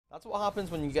That's what happens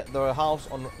when you get the house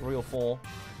on Reel 4.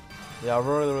 They are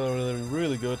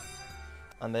really good.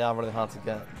 And they are really hard to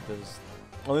get because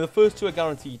only the first 2 are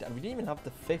guaranteed. And we didn't even have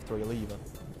the 5th reel either.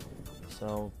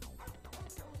 So,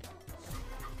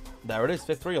 there it is,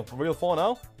 5th reel. Reel 4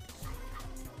 now.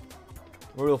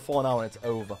 Reel 4 now and it's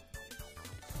over.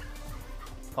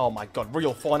 Oh my god,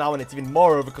 Reel 4 now and it's even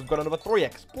more over because we've got another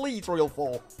 3x. Please, Reel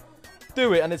 4.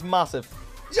 Do it and it's massive.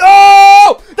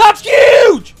 Yo! That's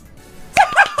huge!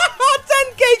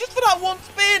 10k just for that one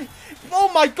spin.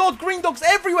 Oh my god, green dogs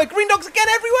everywhere. Green dogs again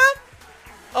everywhere.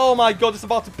 Oh my god, it's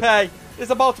about to pay.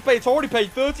 It's about to pay. It's already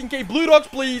paid. 13k. Blue dogs,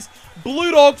 please.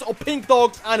 Blue dogs or pink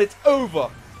dogs and it's over.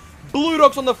 Blue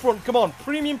dogs on the front. Come on.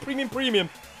 Premium, premium, premium.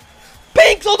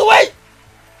 Pinks all the way.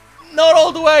 Not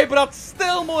all the way, but that's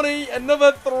still money.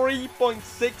 Another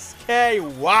 3.6k.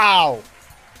 Wow.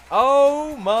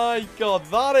 Oh my god.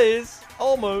 That is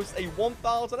almost a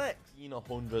 1000x.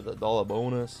 $100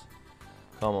 bonus.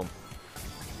 Come on.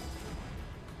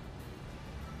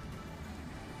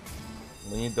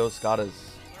 We need those scatters.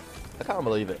 I can't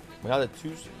believe it. We had a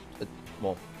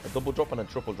double drop and a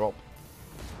triple drop.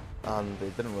 And they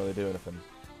didn't really do anything.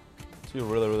 2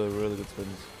 really good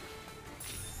spins.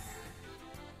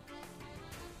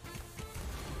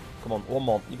 Come on, one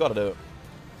more. You gotta do it.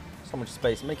 So much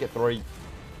space. Make it 3.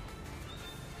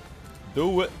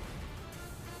 Do it.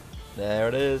 There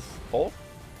it is. 4.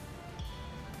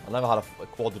 I never had a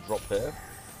quad drop here.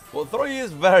 But 3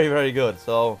 is very good.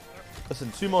 So,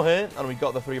 listen, 2 more here. And we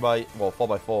got the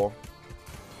 4x4.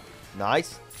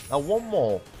 Nice. Now, 1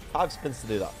 more. 5 spins to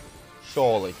do that.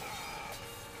 Surely.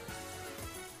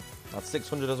 That's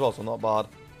 600 as well, so not bad.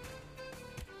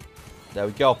 There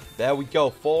we go. There we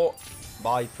go.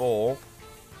 4x4.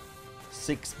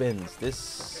 6 spins.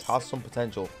 This has some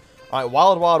potential. Alright,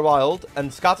 wild.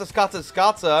 And scatter.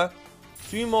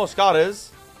 2 more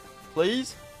scatters.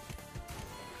 Please.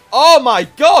 Oh my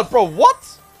god, bro.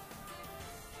 What?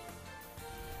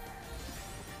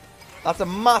 That's a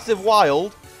massive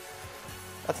wild.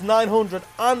 That's 900.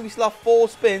 And we still have 4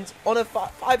 spins on a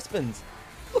 5 spins.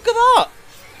 Look at that.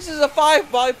 This is a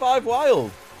 5x5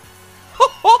 wild.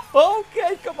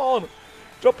 Okay, come on.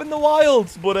 Drop in the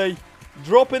wilds, buddy.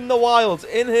 Drop in the wilds.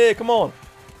 In here, come on.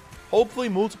 Hopefully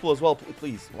multiple as well,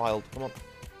 please. Wild, come on.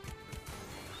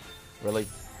 Really?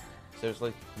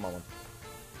 Seriously? Come on.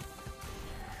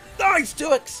 Nice,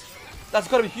 2x. That's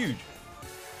got to be huge.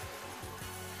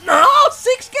 No,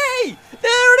 6k.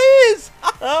 There it is.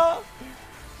 And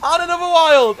another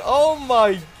wild. Oh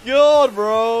my god,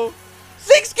 bro.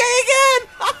 6k again.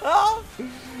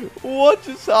 What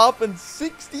just happened?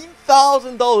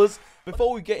 $16,000.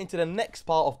 Before we get into the next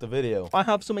part of the video, I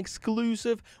have some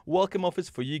exclusive welcome offers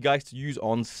for you guys to use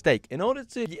on Stake. In order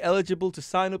to be eligible to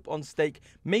sign up on Stake,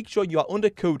 make sure you are under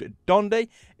code Donde.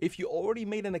 If you already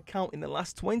made an account in the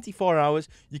last 24 hours,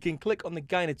 you can click on the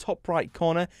guy in the top right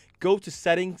corner, go to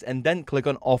settings, and then click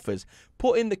on offers.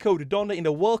 Put in the code Donde in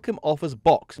the welcome offers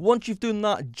box. Once you've done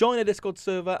that, join a Discord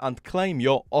server and claim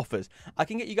your offers. I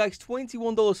can get you guys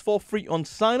 $21 for free on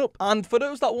sign up. And for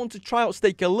those that want to try out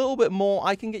Stake a little bit more,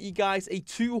 I can get you guys a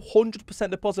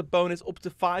 200% deposit bonus up to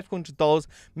 $500.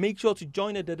 Make sure to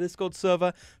join the Discord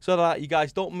server so that you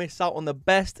guys don't miss out on the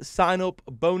best sign up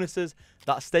bonuses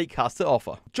that Stake has to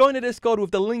offer. Join the Discord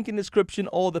with the link in the description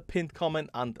or the pinned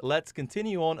comment, and let's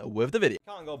continue on with the video.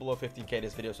 Can't go below 15k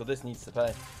this video, so this needs to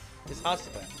pay. This has to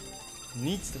pay.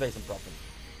 Needs to pay some profit.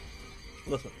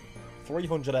 Listen,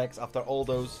 300x after all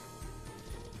those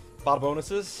bad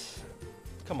bonuses.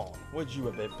 Come on, would you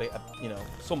a bit,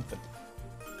 something?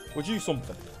 Would you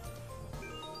something?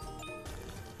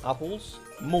 Apples,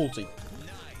 multi.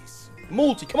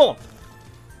 Multi, come on.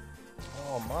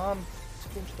 Oh man.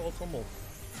 Tumble.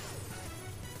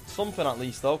 Something at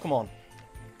least though, come on.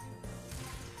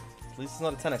 At least it's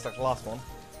not a 10x like the last one.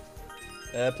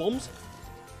 Plums?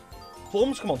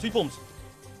 Plums, come on, 2 plums.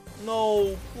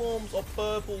 No, plums or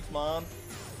purples, man.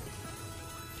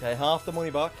 Okay, half the money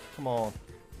back. Come on.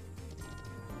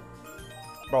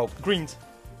 Bro, greens.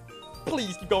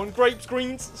 Please keep going. Grapes,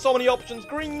 greens. So many options.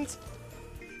 Greens.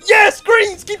 Yes,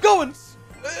 greens, keep going.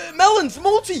 Melons,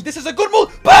 multi. This is a good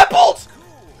multi. Purples!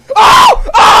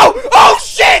 Oh! Oh! Oh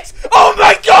shit! Oh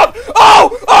my god!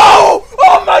 Oh! Oh!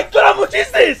 Oh my god! How much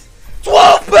is this?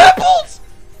 12 purples!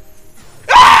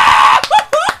 Ah!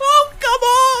 Oh, come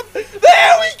on!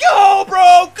 There we go,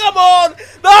 bro! Come on!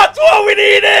 That's what we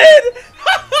needed!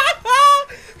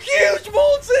 Huge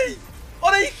multi!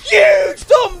 On a huge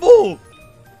tumble!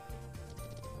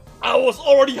 I was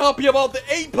already happy about the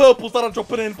 8 purples that I'm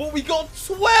dropping in, but we got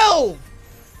 12!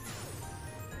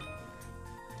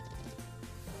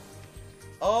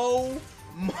 Oh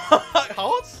my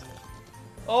hearts?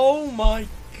 Oh my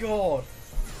god.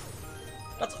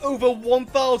 That's over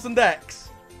 1000x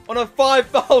on a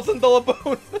 $5,000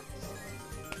 bonus.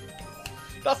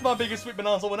 That's my biggest Sweet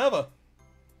Bonanza win ever.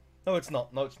 No, it's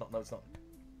not. No, it's not. No, it's not.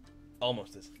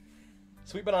 Almost is.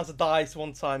 Sweet Bonanza dice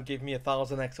one time gave me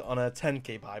 1000x on a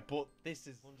 10k buy, but this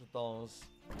is $100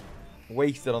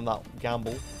 wasted on that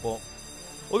gamble. But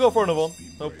we'll go for another one.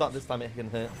 Hope that this time it can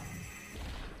hit.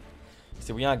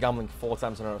 See, we are gambling 4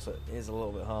 times in a row, so it is a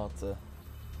little bit hard to...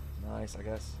 Nice, I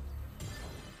guess.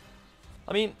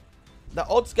 I mean, the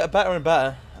odds get better and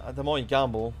better the more you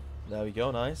gamble. There we go,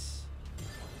 nice.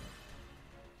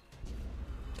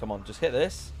 Come on, just hit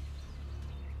this.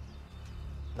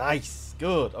 Nice,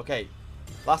 good, okay.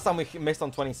 Last time we missed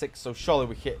on 26, so surely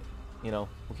we hit, you know,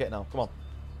 we hit now. Come on.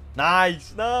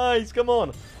 Nice, nice, come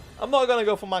on. I'm not going to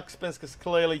go for max spins because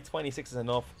clearly 26 is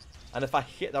enough. And if I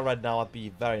hit the red now, I'd be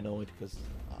very annoyed because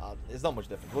it's not much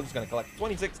different. We're just going to collect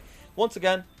 26 once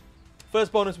again.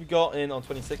 First bonus we got in on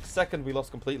 26. Second, we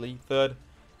lost completely. Third,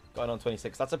 got in on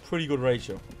 26. That's a pretty good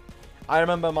ratio. I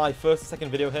remember my first and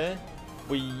second video here.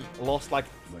 We lost like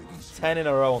 10 in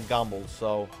a row on gambles.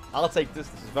 So I'll take this.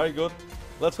 This is very good.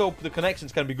 Let's hope the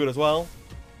connections can be good as well.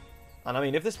 And I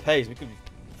mean, if this pays, we could be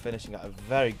finishing at a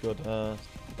very good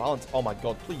balance. Oh my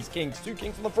god, please, kings. 2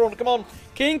 kings on the front. Come on.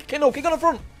 King. No, king on the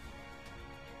front.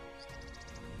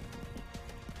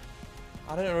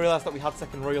 I didn't realize that we had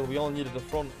second royal. We only needed the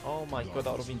front. Oh my god,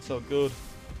 that would have been so good.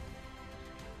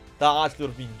 That actually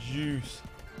would have been juice.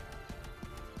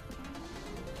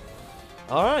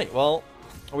 Alright, well,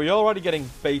 we're already getting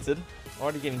baited.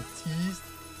 Already getting teased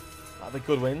at the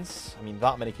good wins. I mean,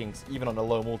 that many kings, even on a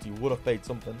low multi, would have paid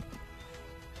something.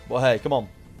 But hey, come on.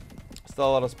 Still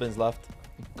a lot of spins left.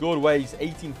 Good ways,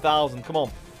 18,000. Come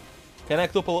on.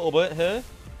 Connect up a little bit here.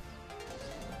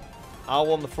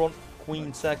 Owl on the front.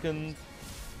 Queen second.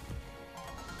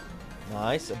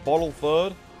 Nice. A bottle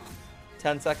third.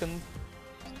 10 second.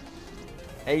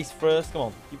 Ace first. Come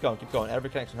on. Keep going. Keep going. Every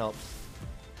connection helps.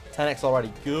 10x already.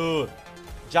 Good.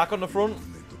 Jack on the front.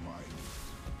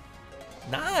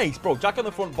 Nice, bro. Jack on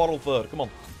the front. Bottle third. Come on.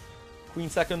 Queen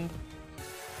second.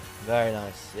 Very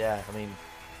nice. Yeah, I mean,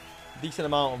 decent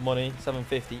amount of money.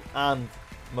 750. And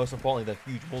most importantly, the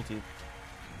huge multi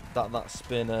that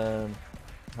spin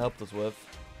helped us with.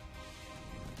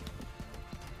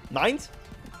 9th.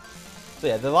 So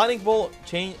yeah, the lightning bolt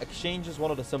exchanges one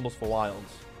of the symbols for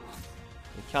wilds.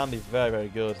 It can be very, very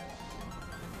good.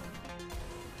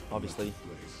 Obviously.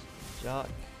 Jack.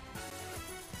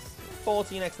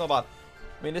 14x, not bad.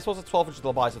 I mean, this was a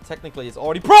 $1,200 buy, so technically it's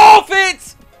already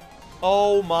profit!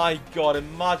 Oh my god,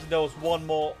 imagine there was one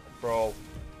more. Bro.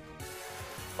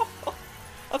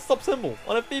 That's top symbol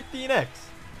on a 15x.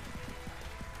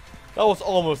 That was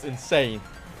almost insane.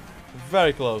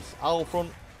 Very close. Owl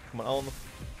front. Come on, owl on the...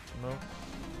 No.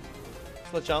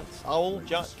 Still a chance. Owl,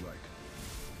 jack.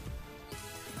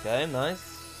 Okay,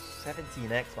 nice.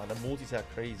 17x, man. The multis are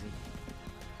crazy.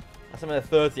 That's only a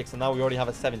 30x, and now we already have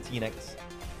a 17x.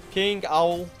 King,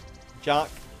 owl, jack.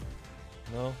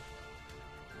 No.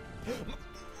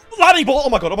 Lightning bolt! Oh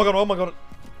my god, oh my god, oh my god.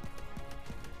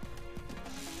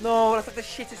 No, that's like the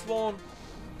shittest one.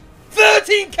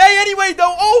 13k anyway,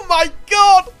 though. Oh my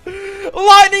god.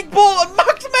 Lightning bolt and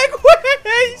max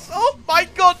megways. Oh my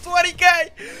god,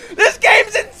 20k. This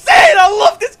game's insane. I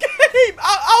love this game.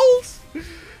 Owls.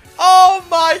 Oh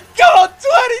my god,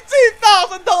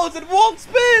 $22,000 in one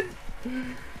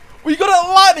spin. We got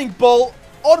a lightning bolt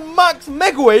on max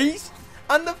megways.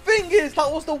 And the thing is, that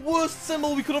was the worst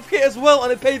symbol we could have hit as well,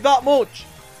 and it paid that much.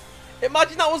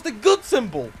 Imagine that was the good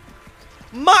symbol.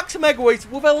 Max megaways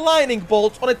with a lightning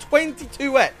bolt on a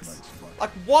 22x.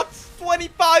 Like what?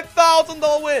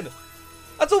 $25,000 win.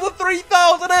 That's over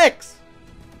 3,000x.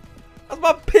 That's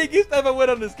my biggest ever win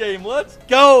on this game. Let's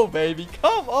go, baby.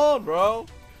 Come on, bro.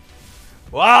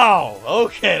 Wow.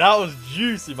 Okay, that was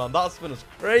juicy, man. That spin was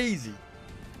crazy.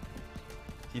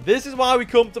 See, this is why we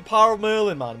come to Power of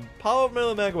Merlin, man. Power of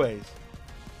Merlin megaways.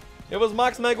 It was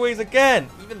max megaways again.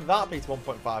 Even that beats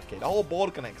 1.5k. The whole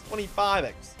board connects.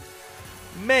 25x.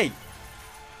 Mate,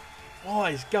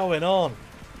 what is going on?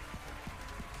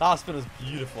 That spin was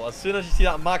beautiful. As soon as you see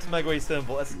that max megaway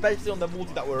symbol, especially on the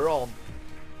multi that we're on,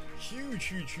 huge,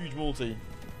 huge, huge multi.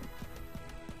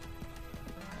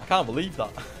 I can't believe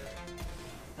that.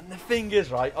 And the thing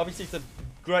is, right, obviously it's a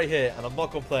great hit, and I'm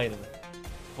not complaining,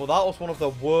 but that was one of the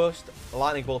worst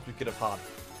lightning bolts we could have had.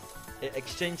 It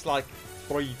exchanged like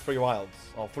three wilds,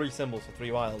 or 3 symbols for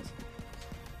 3 wilds.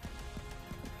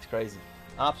 It's crazy.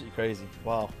 Absolutely crazy.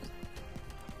 Wow.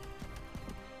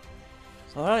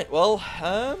 Alright, well,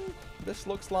 this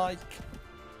looks like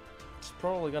it's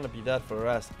probably going to be dead for the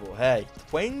rest. But hey,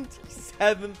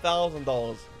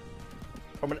 $27,000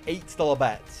 from an $8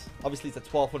 bet. Obviously, it's a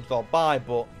 $1,200 buy,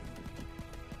 but...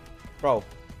 Bro,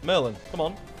 Merlin, come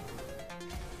on.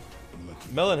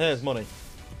 Merlin here's money.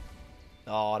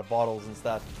 Oh, the bottles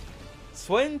instead.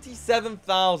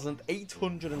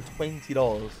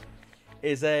 $27,820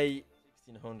 is a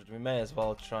 1,600. We may as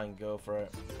well try and go for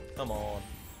it. Come on.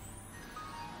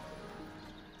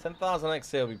 10,000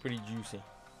 XA will be pretty juicy.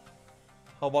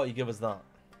 How about you give us that?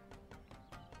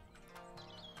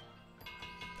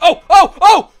 Oh! Oh!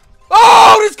 Oh!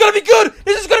 Oh! This is going to be good!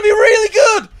 This is going to be really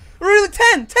good! Really,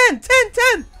 10! 10! 10!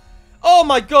 10! Oh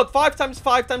my god. 5 times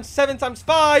 5 times 7 times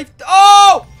 5.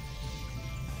 Oh!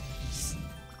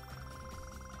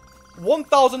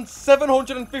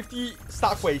 1,750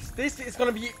 stack waste. This is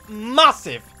going to be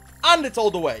massive. And it's all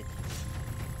the way.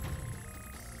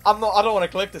 I don't want to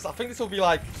click this. I think this will be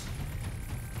like...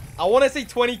 I want to say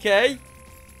 20k.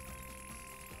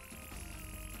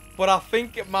 But I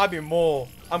think it might be more.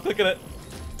 I'm clicking it.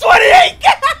 28k!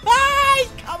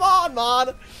 Come on,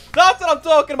 man. That's what I'm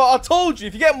talking about. I told you.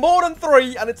 If you get more than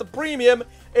 3 and it's a premium,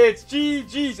 it's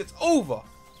GG's. It's over.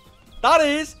 That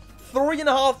is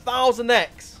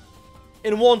 3,500x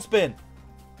in one spin.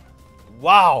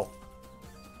 Wow.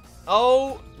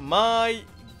 Oh my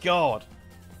god.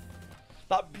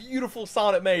 That beautiful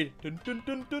sound it made. Dun, dun,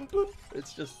 dun, dun, dun.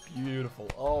 It's just beautiful.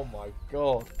 Oh my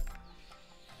god.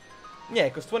 Yeah,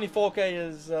 because 24k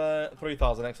is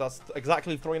 3,000x. That's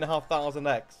exactly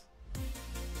 3,500x.